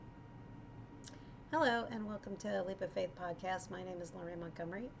Hello, and welcome to Leap of Faith podcast. My name is Lorraine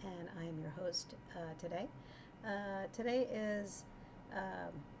Montgomery, and I am your host today. Today is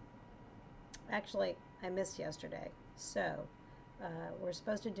um, actually, I missed yesterday. So, we're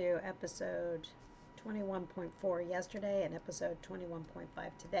supposed to do episode 21.4 yesterday and episode 21.5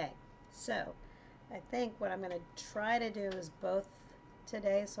 today. So, I think what I'm going to try to do is both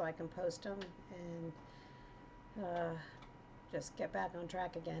today so I can post them and just get back on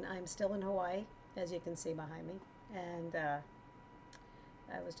track again. I'm still in Hawaii, as you can see behind me, and I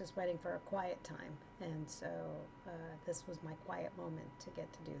was just waiting for a quiet time, and so this was my quiet moment to get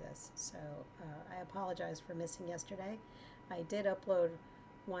to do this. So I apologize for missing yesterday. I did upload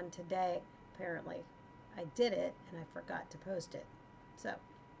one today, apparently. I did it, and I forgot to post it. So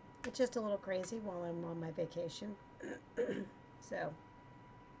it's just a little crazy while I'm on my vacation. so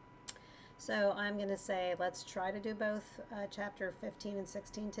so I'm going to say let's try to do both chapter 15 and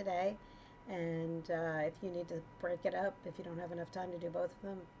 16 today. And if you need to break it up, if you don't have enough time to do both of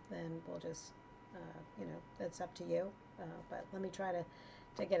them, then we'll just, that's up to you. But let me try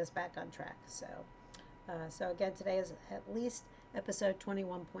to get us back on track. So again, today is at least episode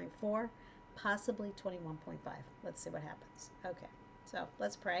 21.4, possibly 21.5. Let's see what happens. Okay, so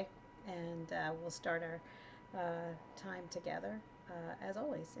let's pray, and we'll start our time together, as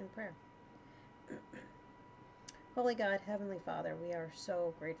always, in prayer. Holy God, Heavenly Father, we are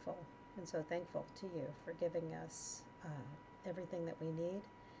so grateful and so thankful to you for giving us everything that we need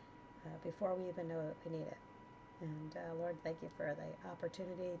before we even know that we need it. And Lord, thank you for the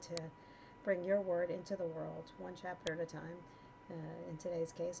opportunity to bring your word into the world, one chapter at a time. In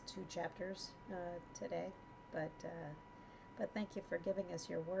today's case, two chapters today. But thank you for giving us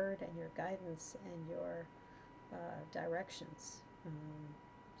your word and your guidance and your directions,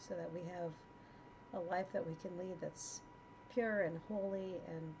 so that we have a life that we can lead that's pure and holy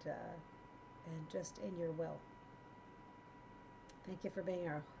and just in your will. Thank you for being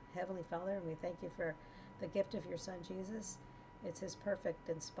our Heavenly Father, and we thank you for the gift of your Son Jesus. It's his perfect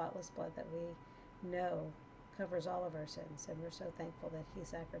and spotless blood that we know covers all of our sins, and we're so thankful that he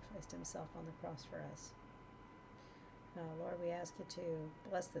sacrificed himself on the cross for us. Lord, we ask you to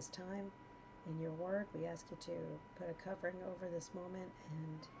bless this time in your word. We ask you to put a covering over this moment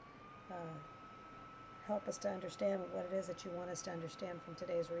and help us to understand what it is that you want us to understand from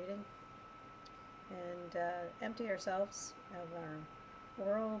today's reading, and empty ourselves of our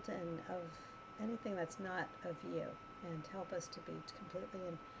world and of anything that's not of you, and help us to be completely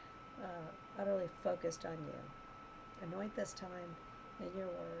and utterly focused on you. Anoint this time in your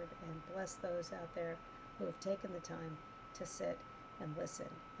word, and bless those out there who have taken the time to sit and listen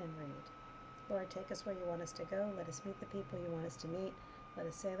and read. Lord, take us where you want us to go. Let us meet the people you want us to meet. Let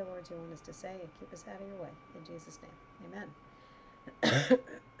us say the words you want us to say, and keep us out of your way. In Jesus' name, amen.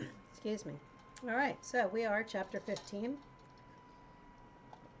 Excuse me. All right, so we are chapter 15.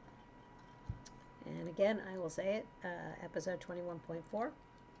 And again, I will say it, episode 21.4. All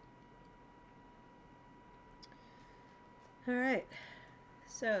right,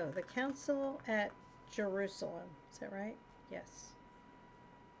 so the council at Jerusalem. Is that right? Yes.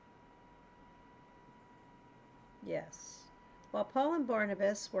 Yes. While Paul and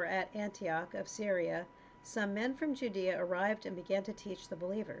Barnabas were at Antioch of Syria, some men from Judea arrived and began to teach the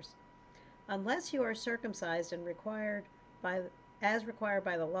believers. Unless you are circumcised and as required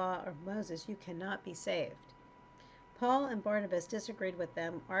by the law of Moses, you cannot be saved. Paul and Barnabas disagreed with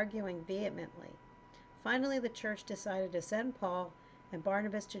them, arguing vehemently. Finally, the church decided to send Paul and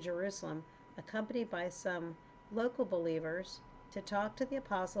Barnabas to Jerusalem, accompanied by some local believers, to talk to the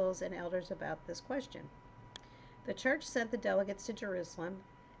apostles and elders about this question. The church sent the delegates to Jerusalem,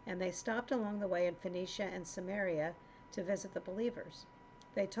 and they stopped along the way in Phoenicia and Samaria to visit the believers.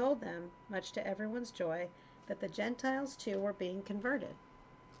 They told them, much to everyone's joy, that the Gentiles too were being converted.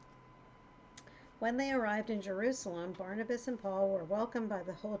 When they arrived in Jerusalem, Barnabas and Paul were welcomed by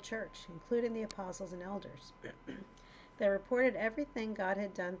the whole church, including the apostles and elders. They reported everything God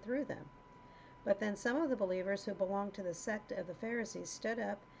had done through them. But then some of the believers who belonged to the sect of the Pharisees stood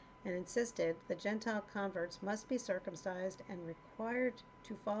up and insisted the Gentile converts must be circumcised and required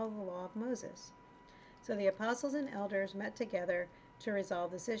to follow the law of Moses. So the apostles and elders met together to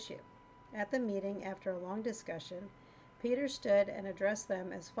resolve this issue. At the meeting, after a long discussion, Peter stood and addressed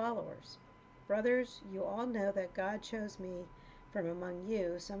them as followers. Brothers, you all know that God chose me from among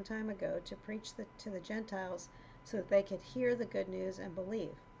you some time ago to preach to the Gentiles so that they could hear the good news and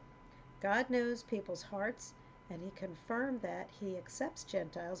believe. God knows people's hearts, and he confirmed that he accepts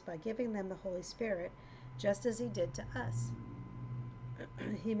Gentiles by giving them the Holy Spirit, just as he did to us.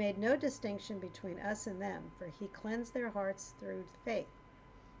 He made no distinction between us and them, for he cleansed their hearts through faith.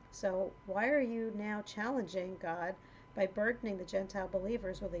 So why are you now challenging God by burdening the Gentile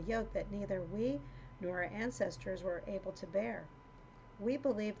believers with a yoke that neither we nor our ancestors were able to bear? We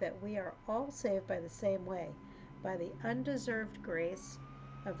believe that we are all saved by the same way, by the undeserved grace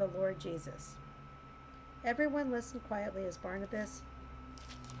of the Lord Jesus. Everyone listened quietly as Barnabas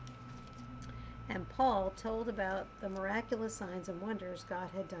and Paul told about the miraculous signs and wonders God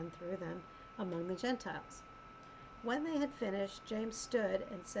had done through them among the Gentiles. When they had finished, James stood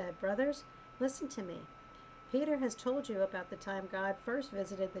and said, "Brothers, listen to me. Peter has told you about the time God first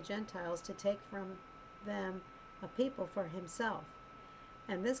visited the Gentiles to take from them a people for himself.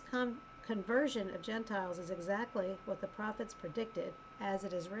 And this conversion of Gentiles is exactly what the prophets predicted, as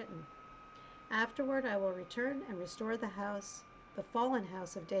it is written. Afterward I will return and restore the fallen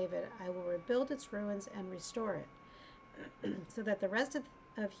house of David. I will rebuild its ruins and restore it, so that the rest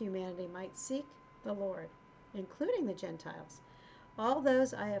of humanity might seek the Lord, including the Gentiles, all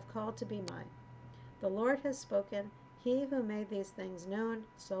those I have called to be mine. The Lord has spoken, he who made these things known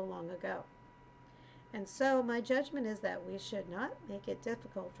so long ago. And so my judgment is that we should not make it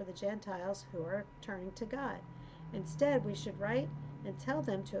difficult for the Gentiles who are turning to God. Instead, we should write and tell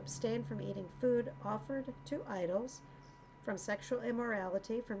them to abstain from eating food offered to idols, from sexual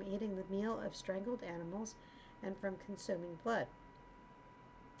immorality, from eating the meal of strangled animals, and from consuming blood.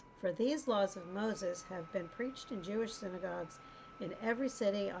 For these laws of Moses have been preached in Jewish synagogues in every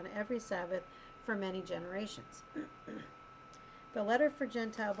city on every Sabbath for many generations." The letter for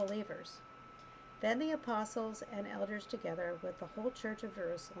Gentile believers. Then the apostles and elders, together with the whole church of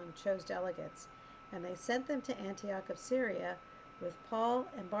Jerusalem, chose delegates, and they sent them to Antioch of Syria with Paul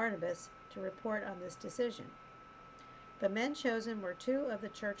and Barnabas to report on this decision. The men chosen were two of the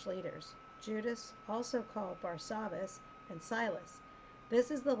church leaders, Judas, also called Barsabbas, and Silas.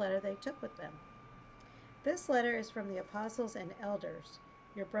 This is the letter they took with them. This letter is from the apostles and elders,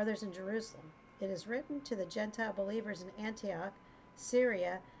 your brothers in Jerusalem. It is written to the Gentile believers in Antioch,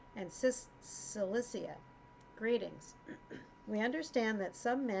 Syria, and Cilicia. Greetings. We understand that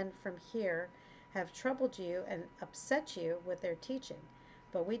some men from here have troubled you and upset you with their teaching,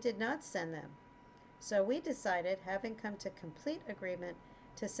 but we did not send them. So we decided, having come to complete agreement,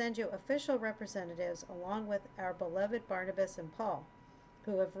 to send you official representatives along with our beloved Barnabas and Paul,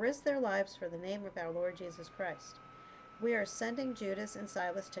 who have risked their lives for the name of our Lord Jesus Christ. We are sending Judas and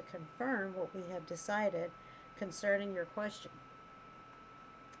Silas to confirm what we have decided concerning your question.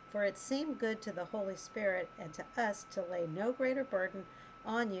 For it seemed good to the Holy Spirit and to us to lay no greater burden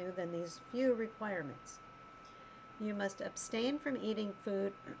on you than these few requirements. You must abstain from eating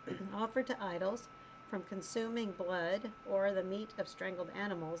food offered to idols, from consuming blood or the meat of strangled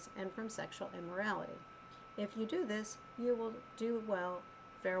animals, and from sexual immorality. If you do this, you will do well.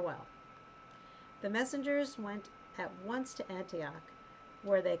 Farewell. The messengers went at once to Antioch,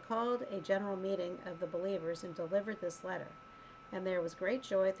 where they called a general meeting of the believers and delivered this letter. And there was great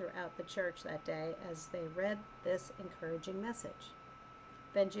joy throughout the church that day as they read this encouraging message.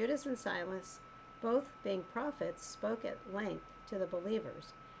 Then Judas and Silas, both being prophets, spoke at length to the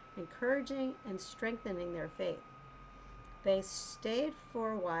believers, encouraging and strengthening their faith. They stayed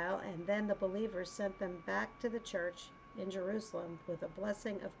for a while, and then the believers sent them back to the church in Jerusalem with a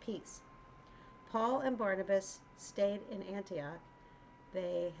blessing of peace. Paul and Barnabas stayed in Antioch.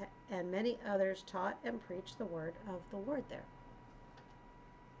 They and many others taught and preached the word of the Lord there.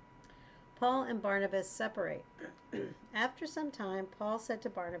 Paul and Barnabas separate. After some time, Paul said to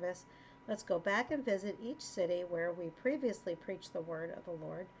Barnabas, "Let's go back and visit each city where we previously preached the word of the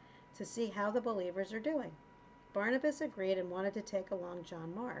Lord to see how the believers are doing." Barnabas agreed and wanted to take along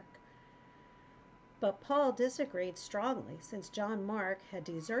John Mark. But Paul disagreed strongly, since John Mark had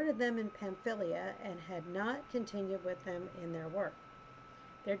deserted them in Pamphylia and had not continued with them in their work.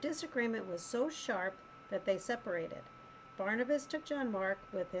 Their disagreement was so sharp that they separated. Barnabas took John Mark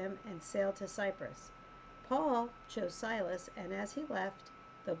with him and sailed to Cyprus. Paul chose Silas, and as he left,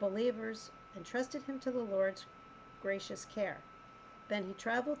 the believers entrusted him to the Lord's gracious care. Then he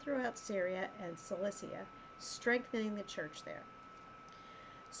traveled throughout Syria and Cilicia, strengthening the church there.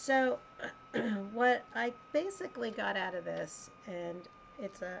 So what I basically got out of this, and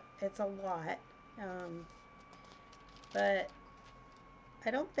it's a lot, but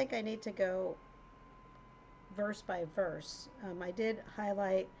I don't think I need to go verse by verse. I did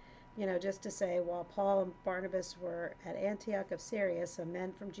highlight, just to say, while Paul and Barnabas were at Antioch of Syria, some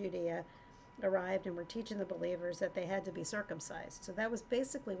men from Judea arrived and were teaching the believers that they had to be circumcised. So that was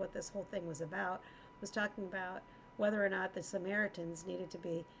basically what this whole thing was about, was talking about whether or not the Samaritans needed to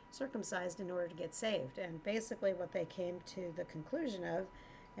be circumcised in order to get saved. And basically what they came to the conclusion of,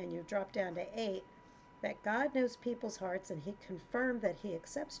 and you drop down to 8, that God knows people's hearts, and he confirmed that he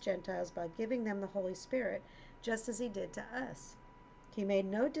accepts Gentiles by giving them the Holy Spirit, just as he did to us. He made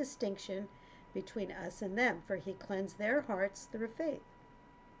no distinction between us and them, for he cleansed their hearts through faith.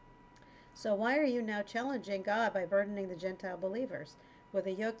 So why are you now challenging God by burdening the Gentile believers with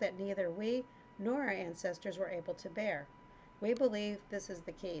a yoke that neither we nor our ancestors were able to bear? We believe, this is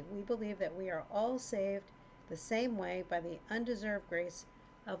the key, we believe that we are all saved the same way by the undeserved grace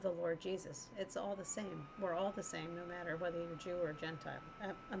of the Lord Jesus. It's all the same. We're all the same, no matter whether you're Jew or Gentile.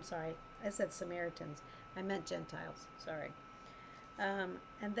 I'm sorry, I said Samaritans. I meant Gentiles. Sorry.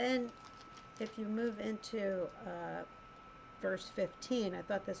 And then if you move into verse 15, I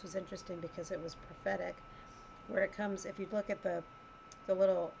thought this was interesting because it was prophetic, where it comes, if you look at the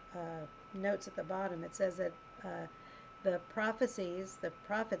little notes at the bottom, it says that the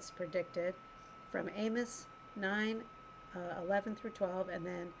prophets predicted from Amos 9, 11 through 12, and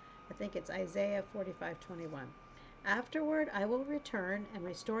then I think it's Isaiah 45:21. Afterward, I will return and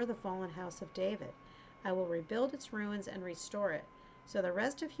restore the fallen house of David. I will rebuild its ruins and restore it, so the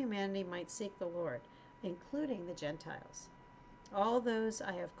rest of humanity might seek the Lord, including the Gentiles. All those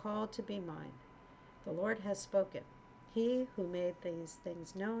I have called to be mine. The Lord has spoken. He who made these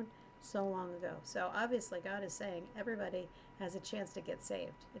things known so long ago. So obviously God is saying everybody has a chance to get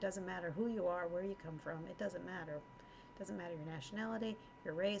saved. It doesn't matter who you are, where you come from. It doesn't matter. It doesn't matter your nationality,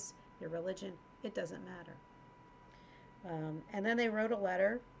 your race, your religion. It doesn't matter. And then they wrote a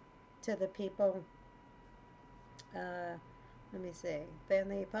letter to the people. Let me see. Then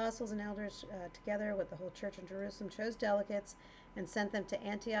the apostles and elders, together with the whole church in Jerusalem, chose delegates and sent them to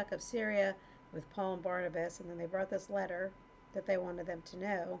Antioch of Syria with Paul and Barnabas. And then they brought this letter that they wanted them to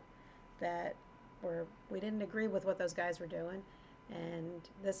know that we didn't agree with what those guys were doing, and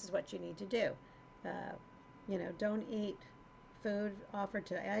this is what you need to do. Don't eat food offered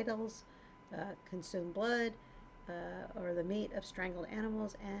to idols, consume blood, or the meat of strangled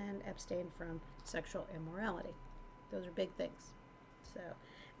animals, and abstain from sexual immorality. Those are big things. So,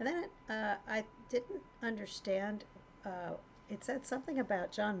 and then I didn't understand. It said something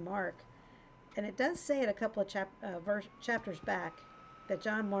about John Mark, and it does say it a couple of chapters back that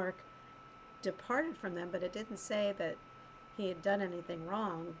John Mark departed from them, but it didn't say that he had done anything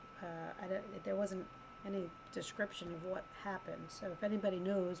wrong. There wasn't any description of what happened. So if anybody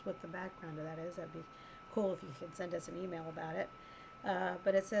knows what the background of that is, that'd be cool if you could send us an email about it.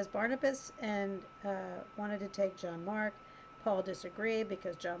 But it says Barnabas and wanted to take John Mark. Paul disagreed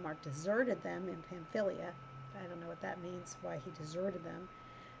because John Mark deserted them in Pamphylia. I don't know what that means, why he deserted them.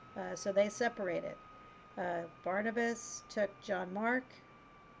 So they separated. Barnabas took John Mark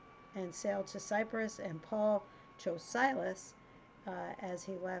and sailed to Cyprus, and Paul chose Silas as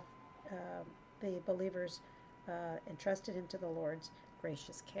he left. The believers entrusted him to the Lord's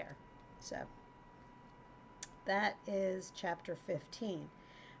gracious care. So that is chapter 15.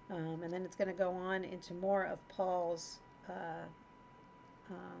 And then it's going to go on into more of Paul's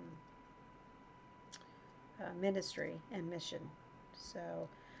ministry and mission. So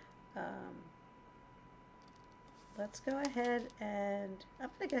let's go ahead and I'm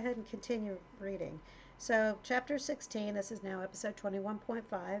going to go ahead and continue reading. So chapter 16, this is now episode 21.5,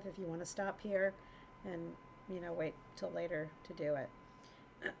 if you want to stop here and, wait till later to do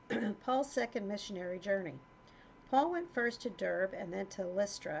it. Paul's second missionary journey. Paul went first to Derbe and then to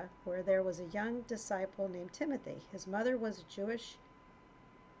Lystra, where there was a young disciple named Timothy. His mother was a Jewish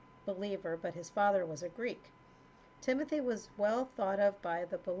believer, but his father was a Greek. Timothy was well thought of by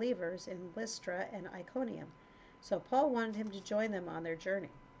the believers in Lystra and Iconium, so Paul wanted him to join them on their journey.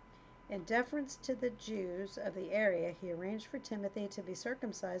 In deference to the Jews of the area, he arranged for Timothy to be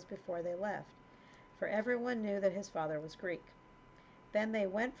circumcised before they left, for everyone knew that his father was Greek. Then they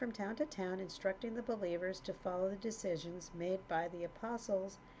went from town to town, instructing the believers to follow the decisions made by the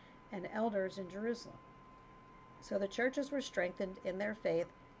apostles and elders in Jerusalem. So the churches were strengthened in their faith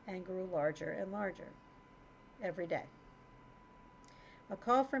and grew larger and larger every day. A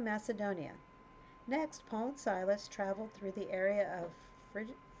call from Macedonia. Next, Paul and Silas traveled through the area of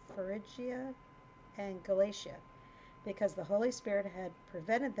Phrygia and Galatia, because the Holy Spirit had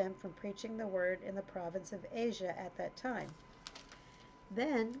prevented them from preaching the word in the province of Asia at that time.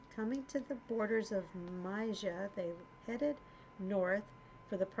 Then, coming to the borders of Mysia, they headed north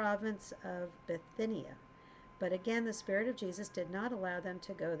for the province of Bithynia. But again, the Spirit of Jesus did not allow them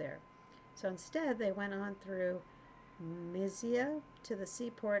to go there. So instead, they went on through Mysia to the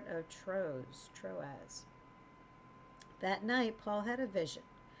seaport of Troas. That night, Paul had a vision.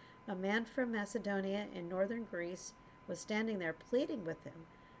 A man from Macedonia in northern Greece was standing there pleading with him,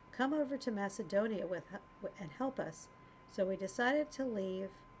 "Come over to Macedonia and help us." So we decided to leave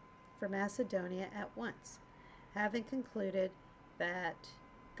for Macedonia at once, having concluded that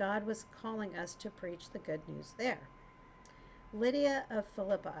God was calling us to preach the good news there. Lydia of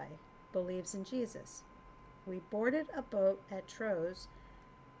Philippi believes in Jesus. We boarded a boat at Troas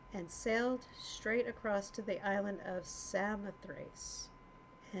and sailed straight across to the island of Samothrace.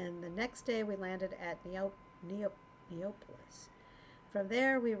 And the next day we landed at Neapolis. From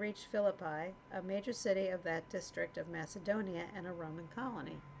there we reached Philippi, a major city of that district of Macedonia and a Roman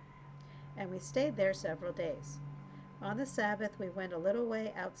colony. And we stayed there several days. On the Sabbath we went a little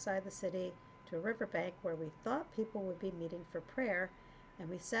way outside the city to a riverbank where we thought people would be meeting for prayer, and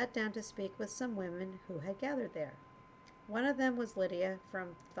we sat down to speak with some women who had gathered there. One of them was Lydia from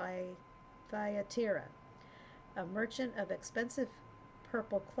Thyatira, a merchant of expensive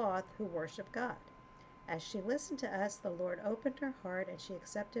purple cloth who worshiped God. As she listened to us, the Lord opened her heart and she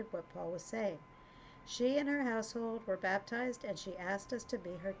accepted what Paul was saying. She and her household were baptized, and she asked us to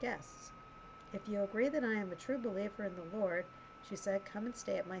be her guests. If you agree that I am a true believer in the Lord, she said, come and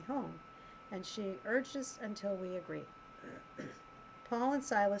stay at my home. And she urged us until we agreed. Paul and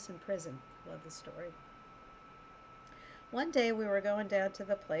Silas in prison. Love the story. One day we were going down to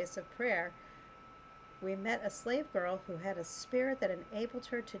the place of prayer. We met a slave girl who had a spirit that enabled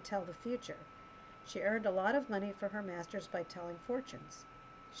her to tell the future. She earned a lot of money for her masters by telling fortunes.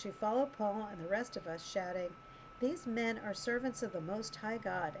 She followed Paul and the rest of us, shouting, these men are servants of the Most High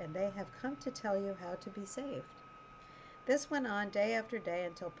God, and they have come to tell you how to be saved. This went on day after day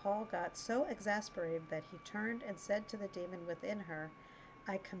until Paul got so exasperated that he turned and said to the demon within her,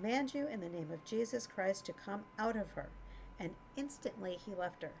 I command you in the name of Jesus Christ to come out of her. And instantly he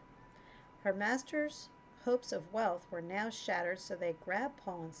left her. Her master's hopes of wealth were now shattered, so they grabbed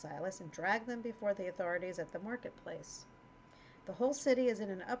Paul and Silas and dragged them before the authorities at the marketplace. The whole city is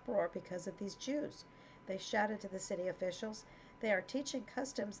in an uproar because of these Jews. They shouted to the city officials, they are teaching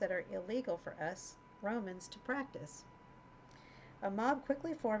customs that are illegal for us, Romans, to practice. A mob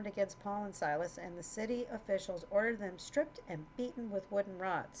quickly formed against Paul and Silas, and the city officials ordered them stripped and beaten with wooden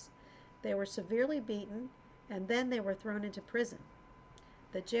rods. They were severely beaten, and then they were thrown into prison.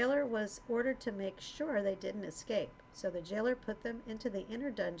 The jailer was ordered to make sure they didn't escape, so the jailer put them into the inner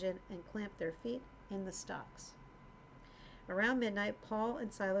dungeon and clamped their feet in the stocks. Around midnight, Paul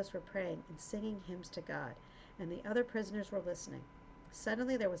and Silas were praying and singing hymns to God, and the other prisoners were listening.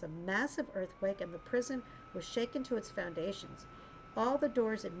 Suddenly there was a massive earthquake, and the prison was shaken to its foundations. All the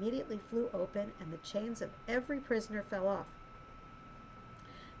doors immediately flew open, and the chains of every prisoner fell off.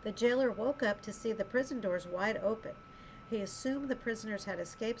 The jailer woke up to see the prison doors wide open. He assumed the prisoners had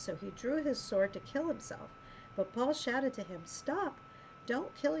escaped, so he drew his sword to kill himself. But Paul shouted to him, stop!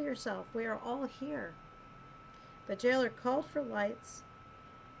 Don't kill yourself. We are all here. The jailer called for lights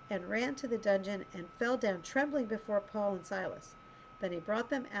and ran to the dungeon and fell down trembling before Paul and Silas. Then he brought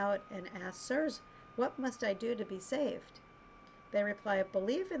them out and asked, sirs, what must I do to be saved? They replied,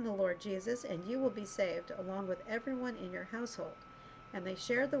 believe in the Lord Jesus, and you will be saved, along with everyone in your household. And they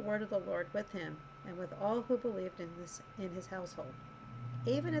shared the word of the Lord with him and with all who believed in his household.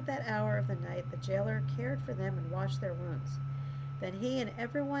 Even at that hour of the night, the jailer cared for them and washed their wounds. Then he and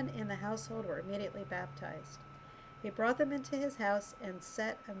everyone in the household were immediately baptized. He brought them into his house and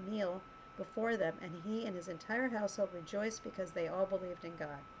set a meal before them, and he and his entire household rejoiced because they all believed in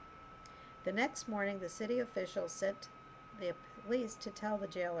God. The next morning, the city officials sent the police to tell the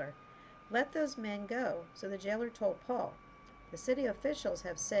jailer, let those men go. So the jailer told Paul, the city officials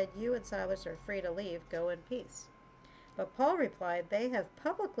have said you and Silas are free to leave. Go in peace. But Paul replied, they have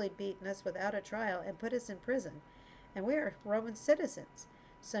publicly beaten us without a trial and put us in prison, and we are Roman citizens.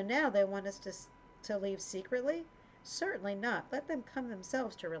 So now they want us to leave secretly? Certainly not. Let them come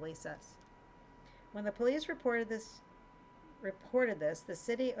themselves to release us. When the police reported this, the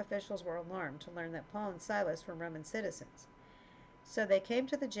city officials were alarmed to learn that Paul and Silas were Roman citizens. So they came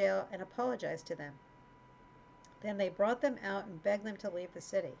to the jail and apologized to them. Then they brought them out and begged them to leave the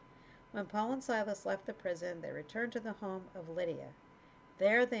city. When Paul and Silas left the prison, they returned to the home of Lydia.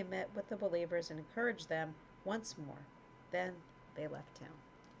 There they met with the believers and encouraged them once more. Then they left town.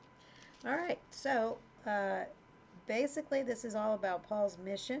 All right, so basically this is all about Paul's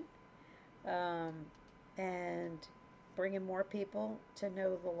mission and bringing more people to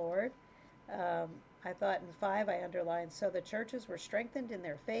know the Lord. I thought in 5 I underlined, so the churches were strengthened in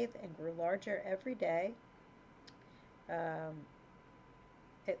their faith and grew larger every day.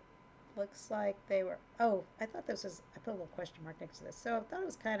 It looks like they were, I thought this was, I put a little question mark next to this. So I thought it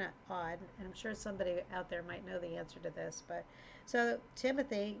was kind of odd, and I'm sure somebody out there might know the answer to this, but so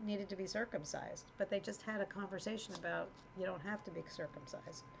Timothy needed to be circumcised, but they just had a conversation about you don't have to be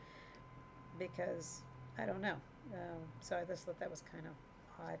circumcised because, I don't know. So I just thought that was kind of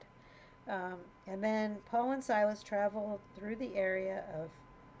odd. And then Paul and Silas traveled through the area of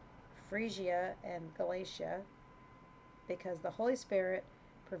Phrygia and Galatia because the Holy Spirit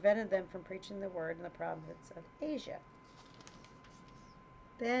prevented them from preaching the word in the province of Asia.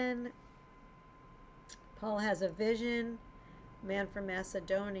 Then Paul has a vision. A man from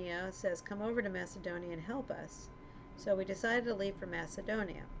Macedonia says, "Come over to Macedonia and help us." So we decided to leave for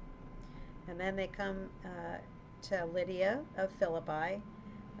Macedonia. And then they come to Lydia of Philippi,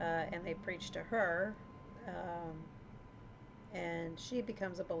 and they preach to her. And she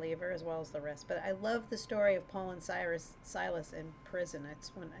becomes a believer as well as the rest. But I love the story of Paul and Silas in prison.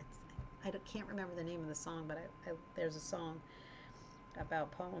 It's when I can't remember the name of the song, but there's a song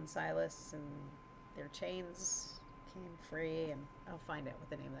about Paul and Silas and their chains came free, and I'll find out what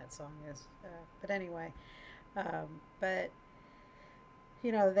the name of that song is. But anyway, but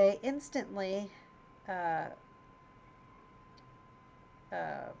you know, they instantly got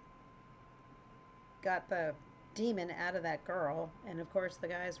the demon out of that girl, and of course the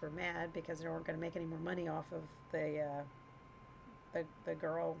guys were mad because they weren't going to make any more money off of the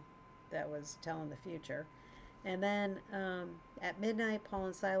girl that was telling the future. And then at midnight, Paul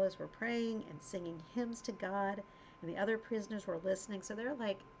and Silas were praying and singing hymns to God, and the other prisoners were listening. So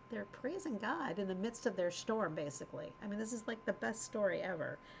they're praising God in the midst of their storm, basically. I mean, this is like the best story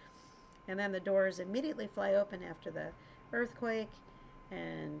ever. And then the doors immediately fly open after the earthquake,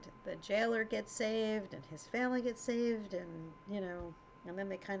 and the jailer gets saved, and his family gets saved, and and then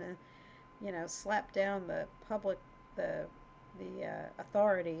they kind of slap down the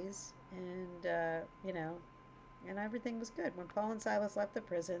authorities, and and everything was good. When Paul and Silas left the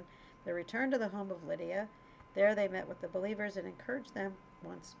prison, they returned to the home of Lydia. There they met with the believers and encouraged them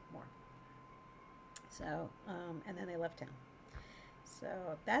once more. So, and then they left town.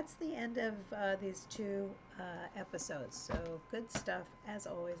 So that's the end of these two episodes. So good stuff as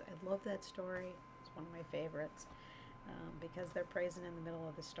always. I love that story. It's one of my favorites because they're praising in the middle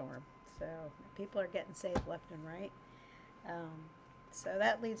of the storm. So people are getting saved left and right. So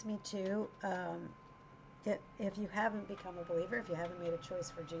that leads me to if you haven't become a believer, if you haven't made a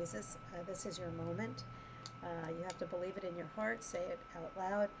choice for Jesus, this is your moment. You have to believe it in your heart, say it out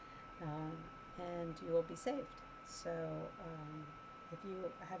loud, and you will be saved. So if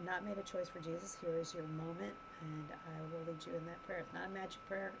you have not made a choice for Jesus, here is your moment, and I will lead you in that prayer. It's not a magic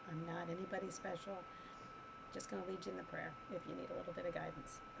prayer. I'm not anybody special. Just going to lead you in the prayer if you need a little bit of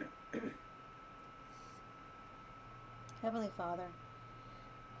guidance. Heavenly Father,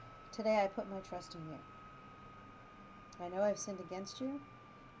 today I put my trust in you. I know I've sinned against you.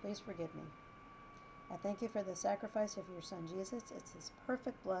 Please forgive me. I thank you for the sacrifice of your Son Jesus. It's his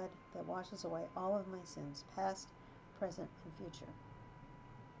perfect blood that washes away all of my sins, past, present, and future.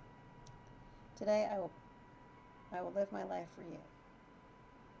 Today I will live my life for you.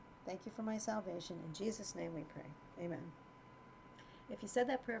 Thank you for my salvation. In Jesus' name we pray. Amen. If you said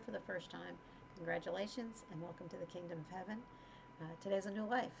that prayer for the first time, congratulations and welcome to the kingdom of heaven. Today's a new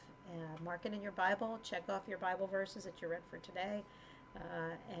life. Mark it in your Bible. Check off your Bible verses that you read for today,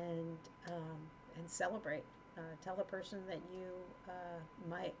 and celebrate. Tell a person that you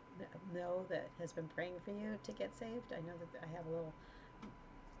might know that has been praying for you to get saved. I know that I have a little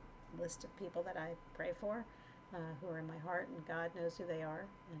list of people that I pray for who are in my heart, and God knows who they are,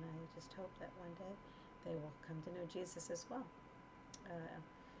 and I just hope that one day they will come to know Jesus as well.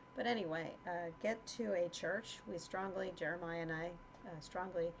 But anyway, get to a church. Jeremiah and I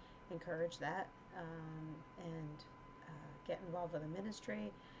strongly encourage that, and get involved with a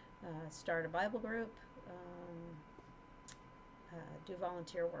ministry, start a Bible group, do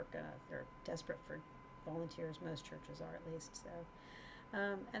volunteer work. They're desperate for volunteers. Most churches are, at least. So,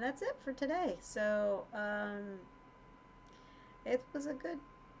 and that's it for today. So it was a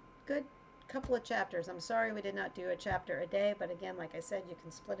good couple of chapters. I'm sorry we did not do a chapter a day, but again, like I said, you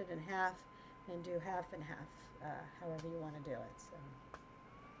can split it in half and do half and half, however you want to do it. So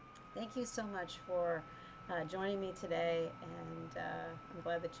thank you so much for joining me today, and I'm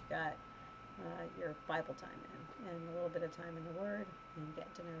glad that you got your Bible time in, and a little bit of time in the Word, and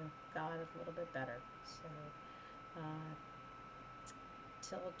get to know God a little bit better. So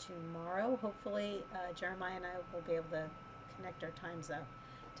till tomorrow, hopefully Jeremiah and I will be able to connect our times up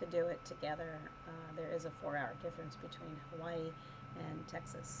to do it together. There is a 4-hour difference between Hawaii and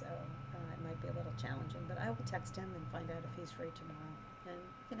Texas, so it might be a little challenging, but I will text him and find out if he's free tomorrow, and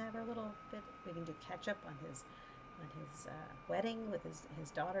we can have our little bit. We can do catch up on his wedding, with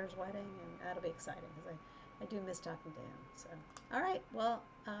his daughter's wedding, and that'll be exciting because I do miss talking to him. So all right, well,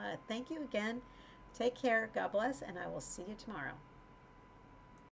 thank you again. Take care. God bless, and I will see you tomorrow.